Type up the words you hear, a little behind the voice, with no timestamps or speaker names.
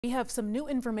We have some new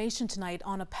information tonight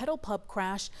on a pedal pub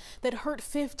crash that hurt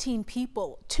 15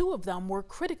 people. 2 of them were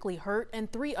critically hurt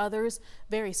and 3 others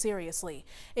very seriously.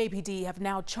 APD have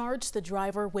now charged the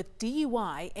driver with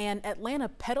DUI, and Atlanta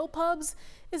Pedal Pubs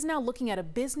is now looking at a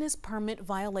business permit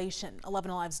violation.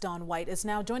 11 Alive's Dawn White is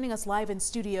now joining us live in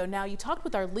studio. Now, you talked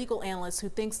with our legal analyst who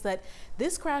thinks that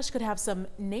this crash could have some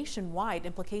nationwide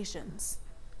implications.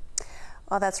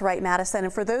 Well, that's right, Madison.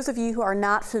 And for those of you who are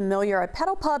not familiar, a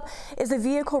pedal pub is a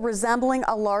vehicle resembling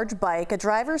a large bike. A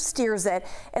driver steers it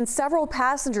and several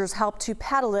passengers help to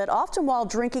pedal it, often while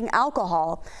drinking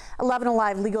alcohol. 11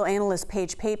 Alive legal analyst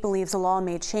Paige Pate believes the law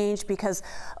may change because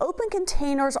open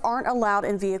containers aren't allowed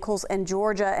in vehicles in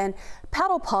Georgia, and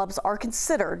pedal pubs are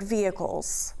considered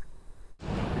vehicles.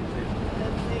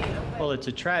 Well, it's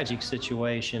a tragic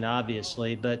situation,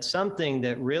 obviously, but something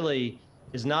that really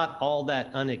is not all that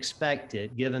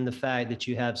unexpected, given the fact that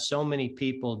you have so many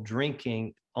people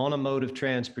drinking on a mode of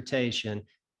transportation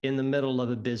in the middle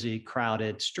of a busy,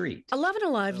 crowded street. 11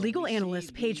 Alive legal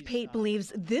analyst Paige Pate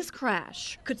believes this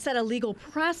crash could set a legal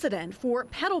precedent for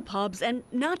pedal pubs, and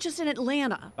not just in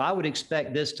Atlanta. I would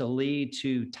expect this to lead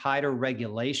to tighter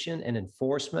regulation and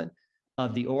enforcement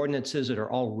of the ordinances that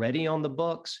are already on the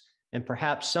books, and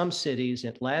perhaps some cities,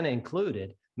 Atlanta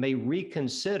included, may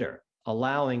reconsider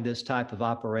allowing this type of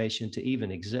operation to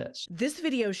even exist. This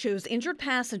video shows injured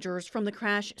passengers from the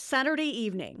crash Saturday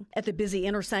evening at the busy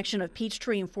intersection of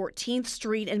Peachtree and 14th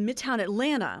Street in Midtown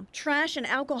Atlanta. Trash and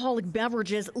alcoholic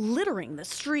beverages littering the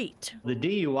street. The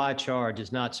DUI charge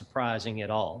is not surprising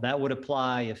at all. That would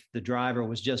apply if the driver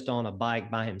was just on a bike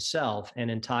by himself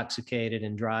and intoxicated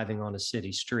and driving on a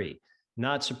city street.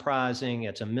 Not surprising.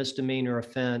 It's a misdemeanor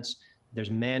offense. There's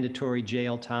mandatory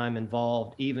jail time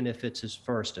involved, even if it's his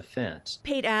first offense.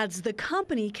 Pate adds the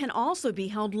company can also be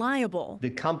held liable. The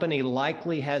company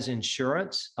likely has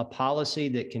insurance, a policy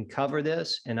that can cover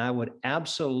this, and I would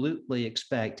absolutely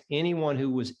expect anyone who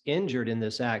was injured in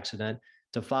this accident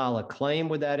to file a claim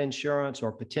with that insurance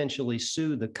or potentially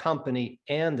sue the company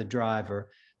and the driver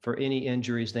for any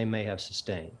injuries they may have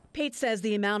sustained. Pate says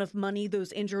the amount of money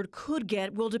those injured could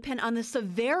get will depend on the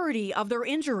severity of their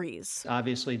injuries.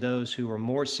 Obviously, those who are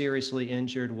more seriously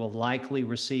injured will likely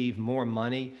receive more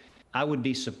money. I would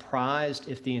be surprised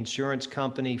if the insurance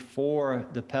company for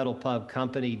the pedal pub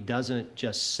company doesn't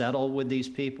just settle with these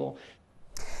people.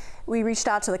 We reached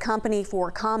out to the company for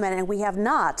comment, and we have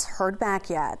not heard back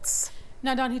yet.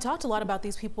 Now, Don, he talked a lot about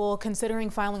these people considering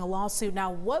filing a lawsuit.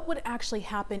 Now, what would actually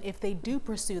happen if they do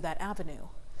pursue that avenue?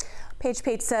 Paige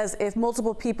Pate says if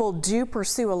multiple people do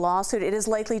pursue a lawsuit, it is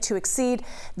likely to exceed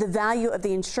the value of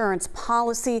the insurance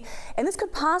policy, and this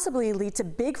could possibly lead to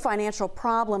big financial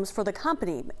problems for the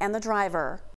company and the driver.